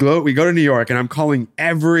 So we go to New York, and I'm calling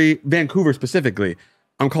Vancouver specifically.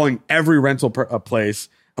 I'm calling every rental place.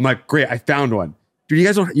 I'm like, great, I found one. Dude, you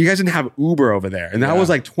guys didn't have Uber over there, and that was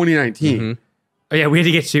like 2019. Mm-hmm. Oh yeah, we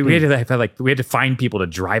had to find people to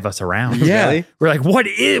drive us around. Yeah, Really? We're like, what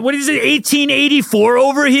is it? 1884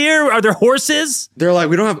 over here? Are there horses? they're like,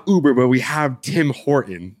 we don't have Uber, but we have Tim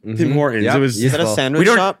Horton. Tim Hortons. Yep. It was Is that a sandwich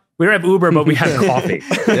shop? We don't have Uber, but we have coffee.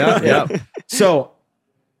 Yeah. so.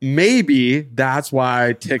 Maybe that's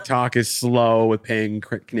why TikTok is slow with paying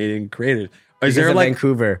Canadian creators. Is there like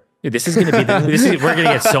Vancouver? Dude, this is going to be. We're going to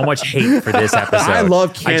get so much hate for this episode. I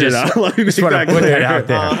love Canada. Let me just want to put that out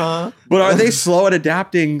there. Uh-huh. But are they slow at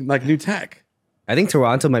adapting like new tech? I think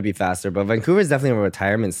Toronto might be faster, but Vancouver is definitely a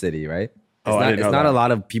retirement city, right? I didn't know that. a lot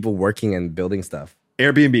of people working and building stuff.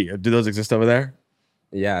 Airbnb, do those exist over there?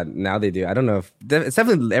 Yeah, now they do. I don't know if it's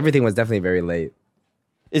definitely everything was definitely very late.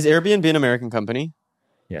 Is Airbnb an American company?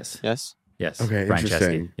 Yes. Yes. Okay, Brian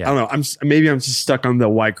interesting. Chesky. Yeah. I don't know. Maybe I'm just stuck on the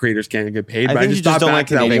why creators can't get paid. I But I think just you thought just don't back like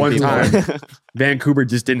to that one Canadian time, Vancouver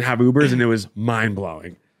just didn't have Ubers, and it was mind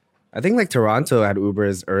blowing. I think like Toronto had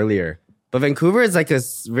Ubers earlier, but Vancouver is like a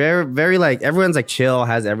very, very like everyone's like chill,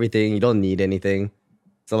 has everything. You don't need anything.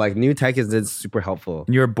 So like new tech is super helpful.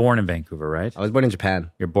 And you were born in Vancouver, right? I was born in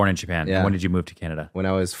Japan. You're born in Japan. Yeah. And when did you move to Canada? When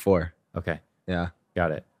I was 4. Okay. Yeah.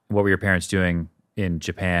 Got it. What were your parents doing in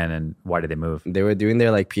Japan and why did they move? They were doing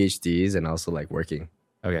their like PhDs and also like working.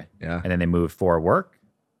 Okay. Yeah. And then they moved for work?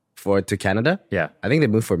 To Canada? Yeah. I think they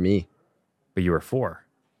moved for me. But you were 4.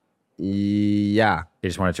 Yeah. They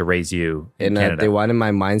just wanted to raise you in And Canada. they wanted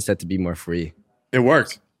my mindset to be more free. It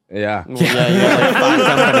worked. Yeah. Well, yeah, you have like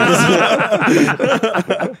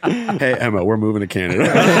 5 companies. Hey, Emma, we're moving to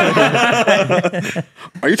Canada.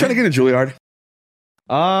 Are you trying to get into Juilliard?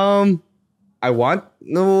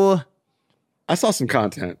 No, I saw some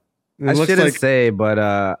content. It I looks shouldn't say, but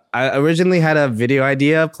I originally had a video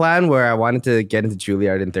idea plan where I wanted to get into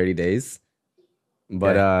Juilliard in 30 days.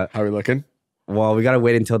 But how are we looking? well, we got to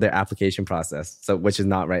wait until their application process, so which is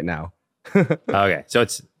not right now. Okay. So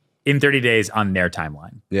it's in 30 days on their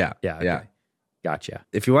timeline. Yeah. Yeah. Okay. Yeah. Gotcha.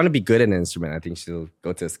 If you want to be good at an instrument, I think you should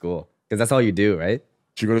go to school because that's all you do, right?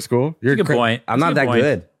 Did you go to school? You're Good point. I'm not That's a that point.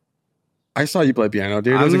 good. I saw you play piano,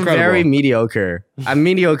 dude. It was I'm incredible. very mediocre. I'm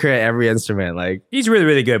mediocre at every instrument. Like, He's really,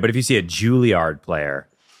 really good. But if you see a Juilliard player,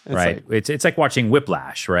 right? like- it's like watching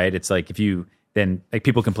Whiplash, right? It's like if you then like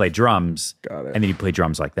people can play drums Got it. and then you play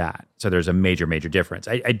drums like that. So there's a major, major difference.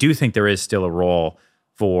 I do think there is still a role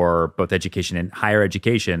for both education and higher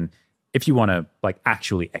education if you want to like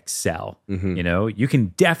actually excel. You know, you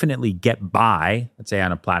can definitely get by, let's say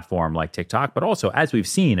on a platform like TikTok, but also as we've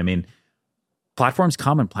seen, I mean, platforms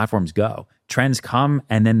come and platforms go. Trends come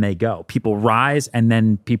and then they go. People rise and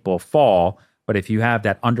then people fall. But if you have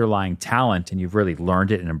that underlying talent and you've really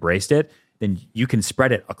learned it and embraced it, then you can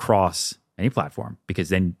spread it across any platform because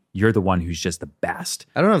then you're the one who's just the best.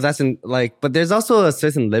 I don't know if that's but there's also a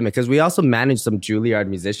certain limit because we also manage some Juilliard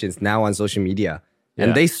musicians now on social media. Yeah.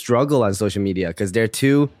 And they struggle on social media because they're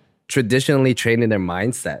too traditionally trained in their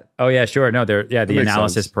mindset. Oh yeah, sure. No, the makes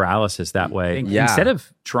analysis sense. paralysis that way. Yeah. Instead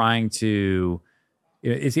of trying to,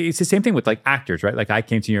 it's the same thing with like actors, right? Like I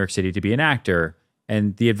came to New York City to be an actor,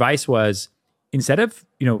 and the advice was instead of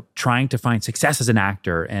trying to find success as an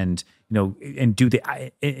actor and and do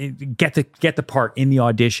get the part in the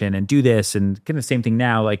audition and do this and kind of the same thing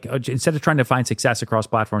now. Like instead of trying to find success across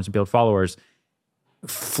platforms and build followers,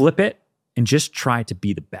 flip it and just try to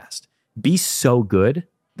be the best. Be so good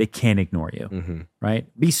they can't ignore you, right?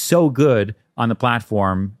 Be so good on the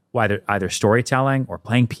platform, either storytelling or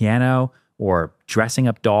playing piano or dressing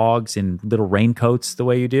up dogs in little raincoats the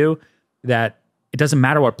way you do, that it doesn't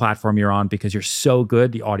matter what platform you're on because you're so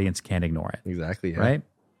good, the audience can't ignore it, Exactly. Yeah. right?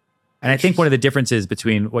 And I think one of the differences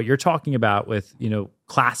between what you're talking about with,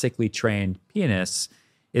 classically trained pianists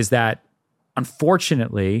is that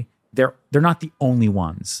unfortunately, they're not the only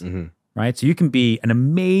ones, right? So you can be an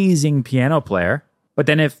amazing piano player, but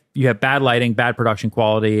then if you have bad lighting, bad production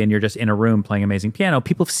quality, and you're just in a room playing amazing piano,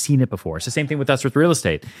 people have seen it before. It's the same thing with us with real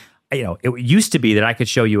estate. It used to be that I could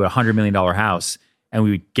show you a $100 million house and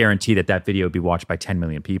we would guarantee that video would be watched by 10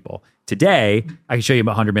 million people. Today, I can show you a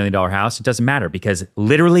 $100 million house. It doesn't matter because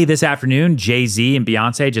literally this afternoon, Jay-Z and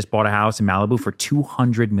Beyonce just bought a house in Malibu for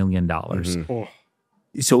 $200 million. Oh.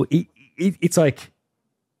 So it's like,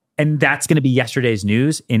 and that's going to be yesterday's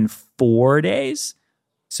news in 4 days.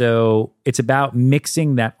 So it's about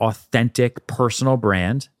mixing that authentic personal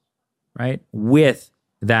brand, right, with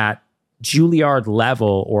that Juilliard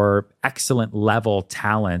level or excellent level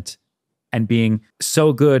talent and being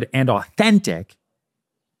so good and authentic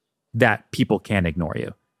that people can't ignore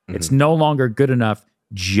you. It's no longer good enough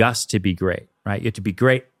just to be great, right? You have to be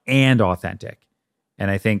great and authentic. And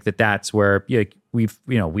I think that's where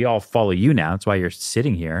we all follow you now. That's why you're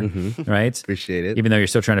sitting here, right? Appreciate it. Even though you're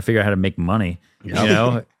still trying to figure out how to make money,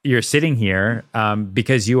 you're sitting here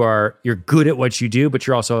because you're good at what you do, but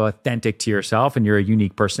you're also authentic to yourself and you're a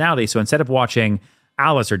unique personality. So instead of watching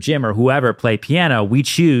Alice or Jim or whoever play piano, we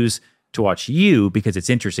choose to watch you because it's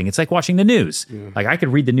interesting. It's like watching the news. Like I could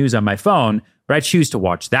read the news on my phone, but I choose to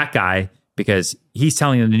watch that guy because he's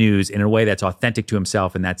telling the news in a way that's authentic to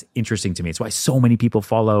himself and that's interesting to me. It's why so many people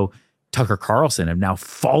follow Tucker Carlson, have now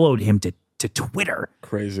followed him to Twitter.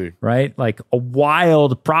 Crazy. Right? Like a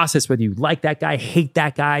wild process, whether you like that guy, hate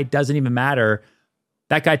that guy, doesn't even matter.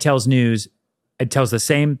 That guy tells news. It tells the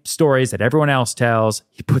same stories that everyone else tells.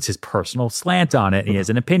 He puts his personal slant on it. He has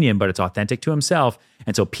an opinion, but it's authentic to himself.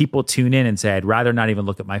 And so people tune in and say, I'd rather not even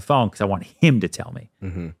look at my phone because I want him to tell me.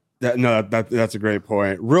 That's a great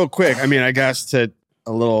point. Real quick, I mean, I guess it's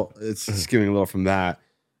skewing a little from that.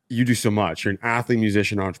 You do so much. You're an athlete,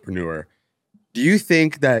 musician, entrepreneur. Do you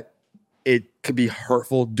think that it could be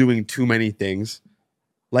hurtful doing too many things?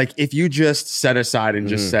 Like if you just set aside and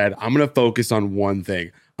just said, I'm going to focus on one thing.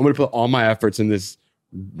 I'm going to put all my efforts in this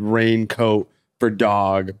raincoat for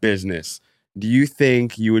dog business, do you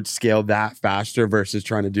think you would scale that faster versus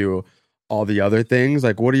trying to do all the other things?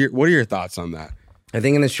 Like, what are your thoughts on that? I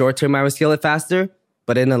think in the short term, I would scale it faster.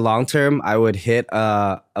 But in the long term, I would hit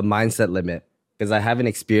a mindset limit because I haven't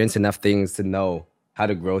experienced enough things to know how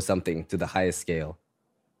to grow something to the highest scale.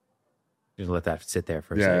 Just let that sit there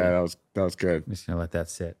for a second. Yeah, that was good. I'm just going to let that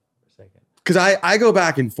sit for a second. Because I go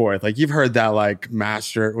back and forth. Like, you've heard that, like,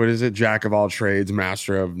 master, what is it? Jack of all trades,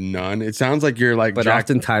 master of none. It sounds like you're like, but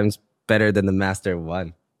oftentimes better than the master of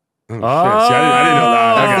one. Oh, shit. See, I didn't know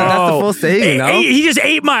that. That's the full saying, you know? He just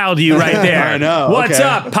 8-miled you right there. I know. What's Okay.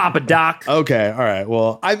 up, Papa Doc? Okay, all right.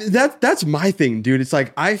 Well, that's my thing, dude. It's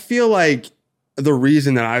like, I feel like the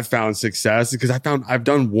reason that I've found success is because I've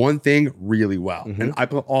done one thing really well, and I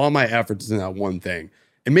put all my efforts in that one thing.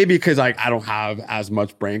 And maybe because like I don't have as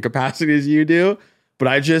much brain capacity as you do,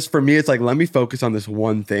 but for me, it's like, let me focus on this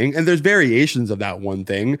one thing. And there's variations of that one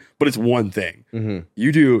thing, but it's one thing.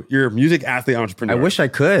 You're a music athlete entrepreneur. I wish I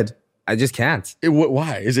could. I just can't.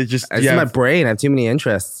 Why? Is it just It's my brain. I have too many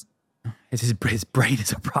interests. His brain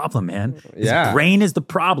is a problem, man. His Yeah. brain is the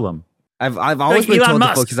problem. I've always been Elon told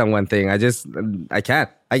Musk. to focus on one thing. I can't.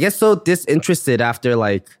 I get so disinterested after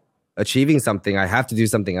like achieving something. I have to do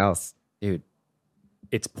something else. Dude,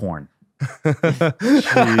 it's porn.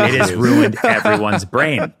 It has ruined everyone's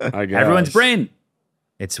brain. I guess. Everyone's brain.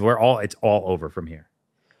 It's all over from here.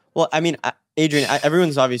 Well, I mean, Adrian,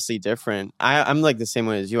 everyone's obviously different. I'm like the same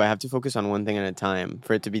way as you. I have to focus on one thing at a time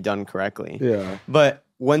for it to be done correctly. Yeah. But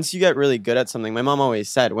once you get really good at something, my mom always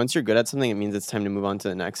said, once you're good at something, it means it's time to move on to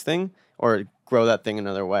the next thing or grow that thing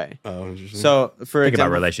another way. Oh, interesting. So for Think about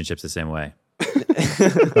example, relationships the same way.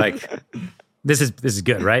 Like, this is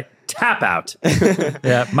good, right? Tap out.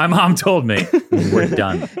 Yeah, my mom told me we're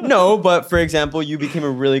done. no, but for example, you became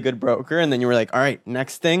a really good broker and then you were like, all right,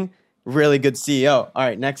 next thing, really good CEO. All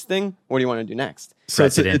right, next thing, what do you want to do next? So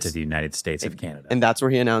President of the United States of Canada. And that's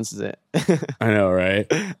where he announces it. I know, right?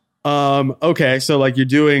 Okay, so like you're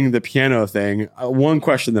doing the piano thing. One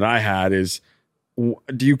question that I had is,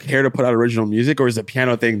 do you care to put out original music, or is the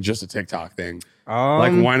piano thing just a TikTok thing?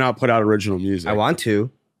 Like, why not put out original music? I want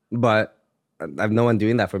to, but I have no one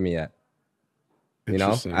doing that for me yet. You know,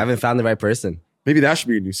 Interesting. I haven't found the right person. Maybe that should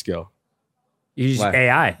be a new skill. You use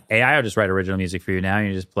Why? AI will just write original music for you now. And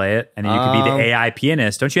you just play it, and then you can be the AI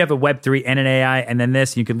pianist. Don't you have a Web3 and an AI, and then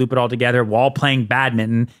this, and you can loop it all together while playing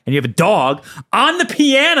badminton, and you have a dog on the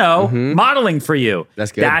piano modeling for you.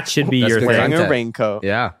 That's good. That should be That's your good thing. Wearing a content. raincoat.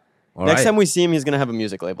 Yeah. All Next right. time we see him, he's going to have a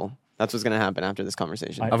music label. That's what's going to happen after this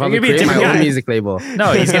conversation. I'll You're probably gonna be a create my different own guy. music label.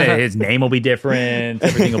 No, his name will be different.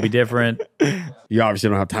 Everything will be different. You obviously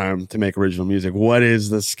don't have time to make original music. What is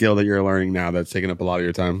the skill that you're learning now that's taking up a lot of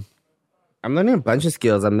your time? I'm learning a bunch of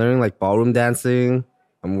skills. I'm learning like ballroom dancing.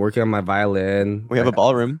 I'm working on my violin. We have a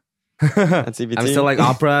ballroom at CBT. I'm still like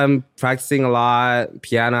opera. I'm practicing a lot.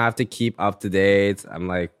 Piano, I have to keep up to date. I'm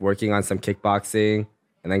like working on some kickboxing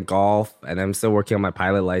and then golf. And I'm still working on my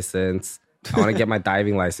pilot license. I want to get my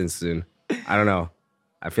diving license soon. I don't know.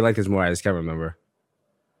 I feel like there's more. I just can't remember.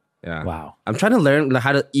 Yeah. Wow. I'm trying to learn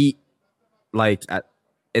how to eat like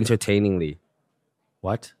entertainingly.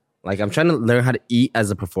 What? Like I'm trying to learn how to eat as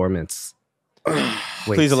a performance. Wait,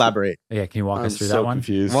 Please elaborate. Yeah, can you walk I'm us through so that one?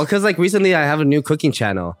 confused. Well, because like recently I have a new cooking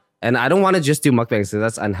channel and I don't want to just do mukbangs because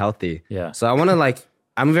that's unhealthy. Yeah. So I want to like,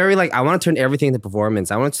 I'm very like, I want to turn everything into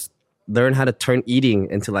performance. I want to learn how to turn eating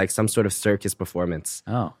into like some sort of circus performance.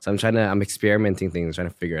 Oh. So I'm experimenting things, trying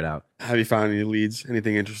to figure it out. Have you found any leads?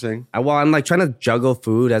 Anything interesting? I'm like trying to juggle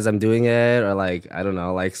food as I'm doing it, or like, I don't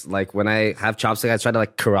know, like when I have chopstick, I try to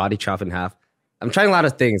like karate chop in half. I'm trying a lot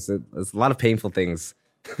of things. It's a lot of painful things.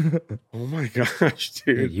 Oh my gosh,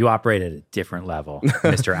 Dude, dude. you operate at a different level,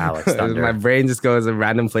 Mr. Alex Thunder. My brain just goes in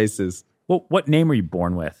random places. What name were you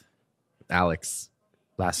born with? Alex.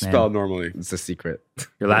 Last name? Spelled normally. It's a secret.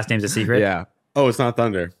 Your last name's a secret? Yeah. Oh, it's not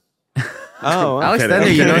Thunder. Oh, wow. Alex kidding,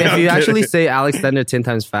 Thunder, I'm you know, kidding, if you I'm actually kidding. say Alex Thunder 10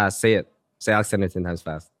 times fast, say it. Say Alex Thunder 10 times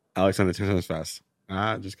fast. Alexander 10 times fast.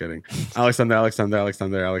 Just kidding. Alexander. It's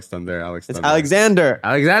Alexander.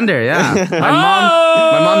 Alexander, yeah.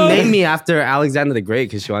 My mom named me after Alexander the Great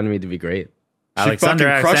because she wanted me to be great. Alexander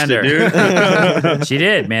fucking crushed it, Alexander. dude. She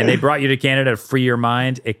did, man. They brought you to Canada to free your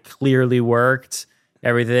mind. It clearly worked.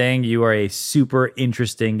 Everything. You are a super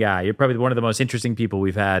interesting guy. You're probably one of the most interesting people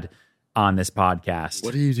we've had on this podcast.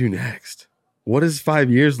 What do you do next? What does 5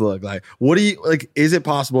 years look like? What do you like? Is it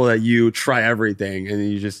possible that you try everything and then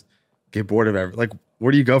you just get bored of everything? Like,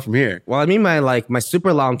 where do you go from here? Well, I mean, my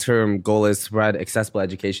super long-term goal is to provide accessible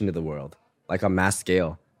education to the world, like on mass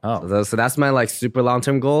scale. Oh. So that's my like super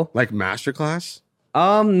long-term goal. Like masterclass?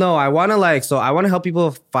 No, I want to help people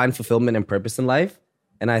find fulfillment and purpose in life.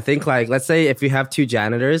 And I think like, let's say if you have two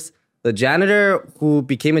janitors, the janitor who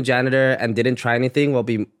became a janitor and didn't try anything will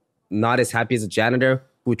be not as happy as a janitor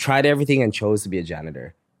who tried everything and chose to be a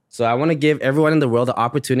janitor. So I want to give everyone in the world the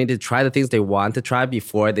opportunity to try the things they want to try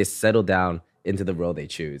before they settle down into the role they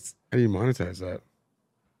choose. How do you monetize that?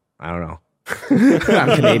 I don't know.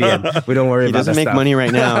 I'm Canadian. We don't worry He about that doesn't make stuff. money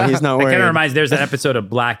right now. He's not It worried. kind of reminds. There's an episode of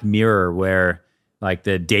Black Mirror where like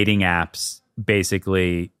the dating apps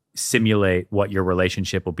basically simulate what your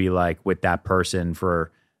relationship will be like with that person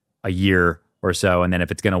for a year or so, and then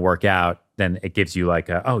if it's going to work out, then it gives you like,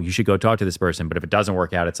 you should go talk to this person. But if it doesn't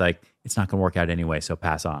work out, it's like it's not going to work out anyway, so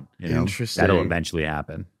pass on. You know? Interesting. That'll eventually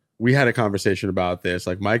happen. We had a conversation about this.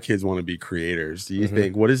 Like, my kids want to be creators. Do you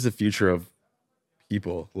think, what does the future of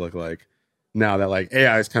people look like now that like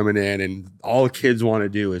AI is coming in and all kids want to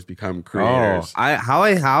do is become creators? How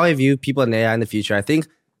I view people in AI in the future, I think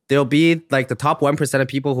there'll be like the top 1% of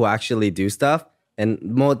people who actually do stuff, and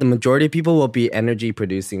the majority of people will be energy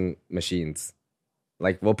producing machines.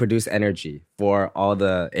 Like, we'll produce energy for all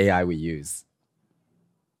the AI we use.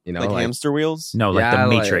 You know, like hamster wheels? No, like Yeah, the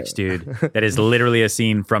Matrix, dude. That is literally a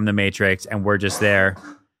scene from the Matrix, and we're just there,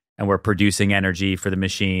 and we're producing energy for the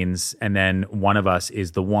machines, and then one of us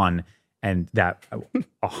is the one, and that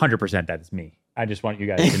 100% that is me. I just want you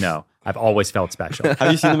guys to know I've always felt special. Have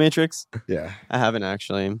you seen The Matrix? Yeah. I haven't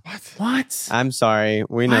actually. What? I'm sorry.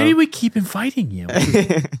 We know. Why do we keep inviting you?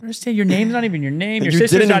 I understand your name's not even your name. Your You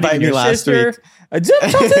sister's didn't not invite even me your last sister. week.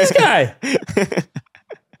 Talk to this guy.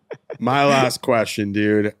 My last question,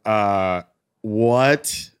 dude.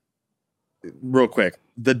 What, real quick,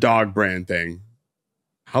 the dog brand thing.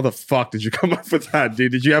 How the fuck did you come up with that,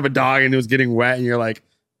 dude? Did you have a dog and it was getting wet and you're like,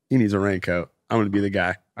 he needs a raincoat? I'm going to be the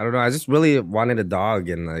guy. I don't know. I just really wanted a dog,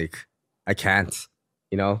 and like, I can't,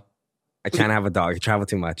 you know? I can't have a dog. I travel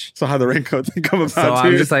too much. So how the raincoat thing come about, So dude?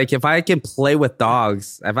 I'm just like, if I can play with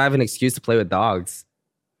dogs, if I have an excuse to play with dogs,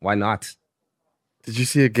 why not? Did you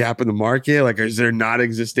see a gap in the market? Like, is there not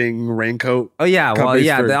existing raincoat? Oh yeah, well companies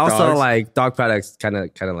yeah. for They also dogs? like dog products kind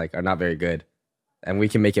of like are not very good, and we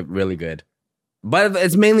can make it really good. But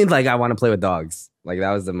it's mainly like I want to play with dogs. Like,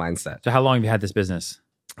 that was the mindset. So how long have you had this business?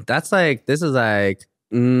 This is like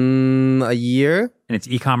a year. And it's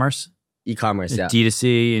e-commerce? E-commerce, yeah.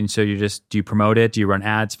 D2C, and so do you promote it? Do you run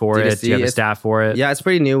ads for it? D2C, Do you have a it's- staff for it? Yeah, it's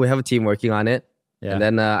pretty new. We have a team working on it. Yeah. And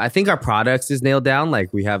then I think our products is nailed down.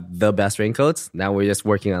 Like, we have the best raincoats. Now we're just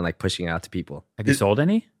working on like pushing out to people. Have you sold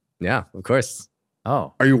any? Yeah, of course.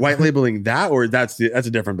 Oh. Are you white labeling that, or that's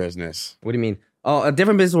a different business? What do you mean? Oh, a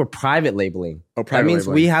different business. We're private labeling. Oh, That private means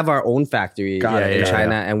labeling. we have our own factory Got it, in yeah,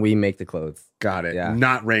 China, yeah. and we make the clothes. Got it. Yeah.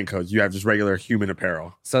 Not raincoats. You have just regular human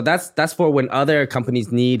apparel. So that's for when other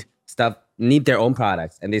companies need their own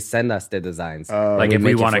products, and they send us their designs. Like we if we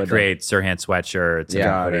make it want for to them. create Sirhan sweatshirts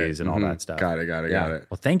Yeah. and hoodies and all that stuff. Got it. Yeah.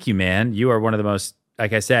 Well, thank you, man. You are one of the most,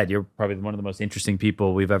 like I said, you're probably one of the most interesting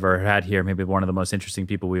people we've ever had here. Maybe one of the most interesting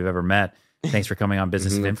people we've ever met. Thanks for coming on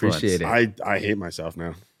Business of Influence. Appreciate it. I hate myself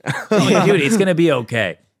now. Oh, dude, it's gonna be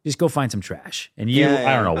okay. Just go find some trash. And you, Yeah,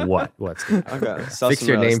 yeah. I don't know what's going on. Okay, sell Fix some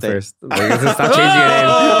your real name estate. first. Like, stop changing your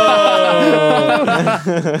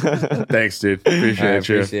name. Thanks, dude. I Appreciate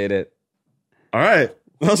you. appreciate it. All right.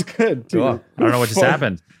 That was good. Dude. Cool. I don't know what just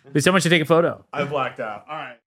happened. There's so much to take a photo. I blacked out. All right.